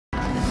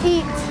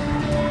Eat.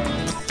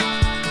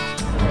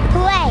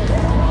 Play.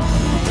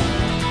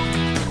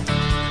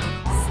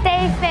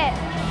 Stay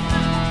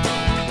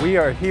fit. We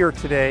are here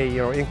today,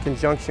 in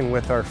conjunction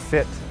with our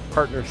FIT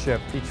partnership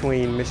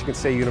between Michigan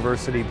State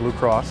University, Blue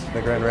Cross,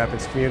 the Grand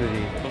Rapids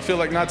community. I feel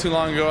like not too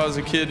long ago I was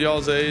a kid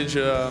y'all's age,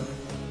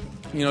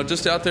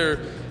 just out there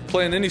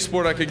playing any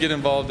sport I could get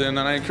involved in, and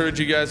I encourage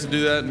you guys to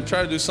do that and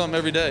try to do something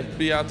every day.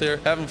 Be out there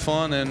having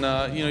fun, and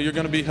you're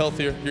going to be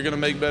healthier, you're going to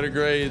make better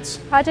grades.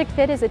 Project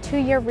FIT is a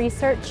 2-year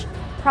research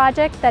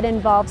project that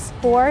involves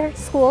 4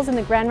 schools in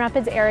the Grand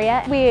Rapids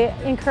area. We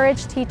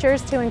encourage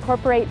teachers to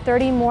incorporate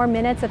 30 more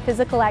minutes of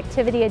physical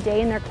activity a day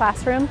in their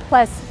classroom,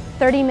 plus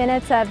 30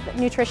 minutes of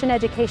nutrition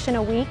education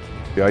a week.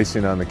 The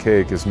icing on the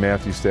cake is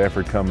Matthew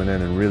Stafford coming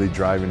in and really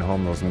driving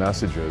home those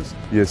messages.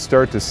 You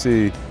start to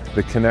see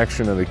the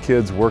connection of the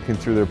kids working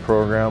through their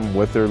program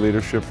with their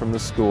leadership from the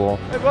school,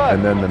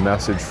 and then the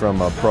message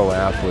from a pro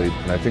athlete,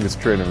 and I think it's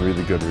creating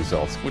really good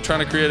results. We're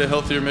trying to create a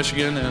healthier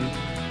Michigan,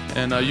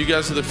 and you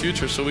guys are the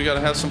future, so we got to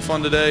have some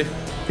fun today.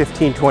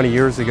 15, 20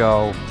 years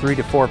ago, 3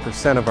 to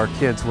 4% of our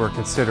kids were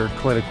considered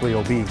clinically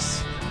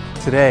obese.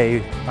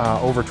 Today,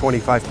 over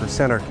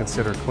 25% are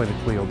considered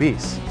clinically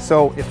obese.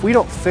 So if we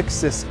don't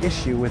fix this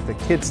issue with the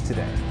kids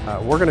today,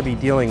 we're going to be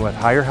dealing with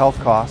higher health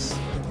costs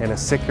and a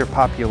sicker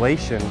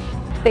population.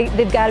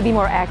 They've got to be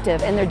more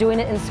active, and they're doing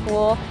it in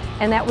school,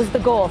 and that was the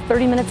goal.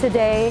 30 minutes a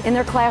day in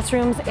their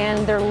classrooms,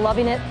 and they're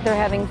loving it. They're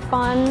having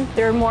fun.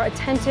 They're more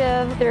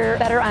attentive. They're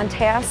better on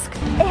task.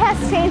 It has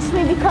changed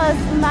me because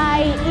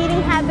my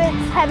eating habits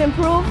have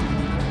improved.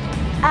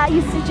 I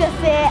used to just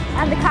sit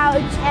on the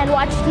couch and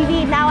watch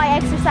TV. Now I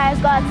exercise,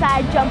 go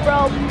outside, jump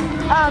rope,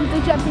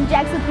 do jumping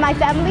jacks with my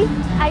family.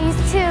 I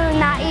used to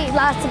not eat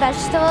lots of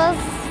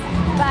vegetables,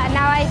 but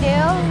now I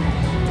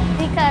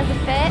do because of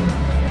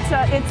FIT.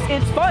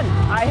 It's fun.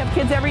 I have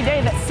kids every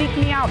day that seek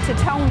me out to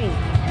tell me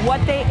what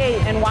they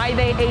ate and why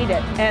they ate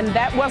it. And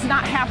that was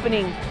not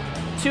happening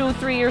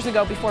 2-3 years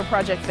ago before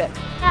Project FIT.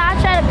 I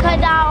try to cut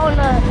down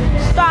on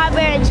the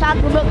strawberry and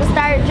chocolate milk and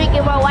started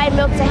drinking more white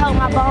milk to help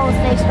my bones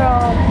stay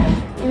strong.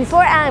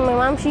 Before, my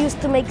mom, she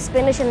used to make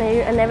spinach and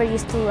I never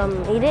used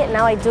to eat it.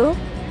 Now I do.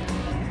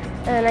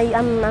 And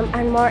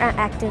I'm more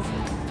active.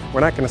 We're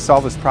not going to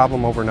solve this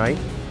problem overnight,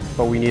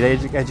 but we need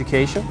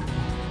education.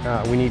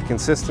 We need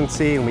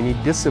consistency, and we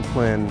need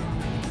discipline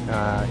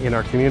in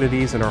our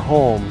communities and our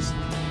homes.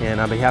 And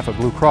on behalf of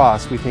Blue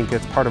Cross, we think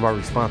it's part of our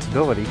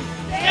responsibility.